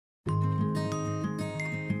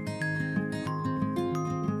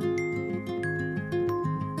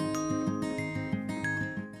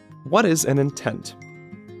What is an intent?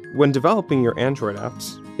 When developing your Android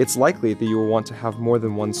apps, it's likely that you will want to have more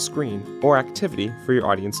than one screen or activity for your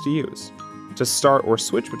audience to use. To start or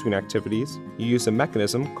switch between activities, you use a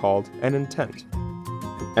mechanism called an intent.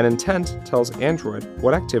 An intent tells Android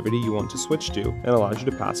what activity you want to switch to and allows you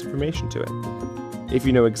to pass information to it. If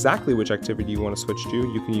you know exactly which activity you want to switch to,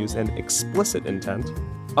 you can use an explicit intent.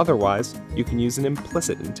 Otherwise, you can use an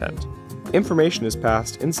implicit intent. Information is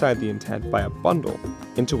passed inside the intent by a bundle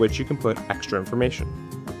into which you can put extra information.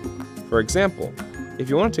 For example, if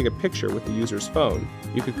you want to take a picture with the user's phone,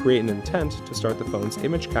 you could create an intent to start the phone's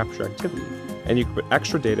image capture activity, and you could put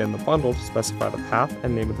extra data in the bundle to specify the path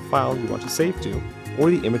and name of the file you want to save to, or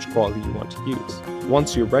the image quality you want to use.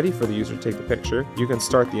 Once you're ready for the user to take the picture, you can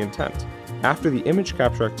start the intent. After the image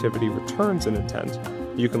capture activity returns an intent,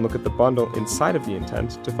 you can look at the bundle inside of the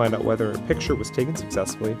intent to find out whether a picture was taken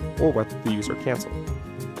successfully or whether the user canceled.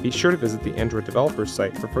 Be sure to visit the Android developers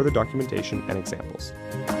site for further documentation and examples.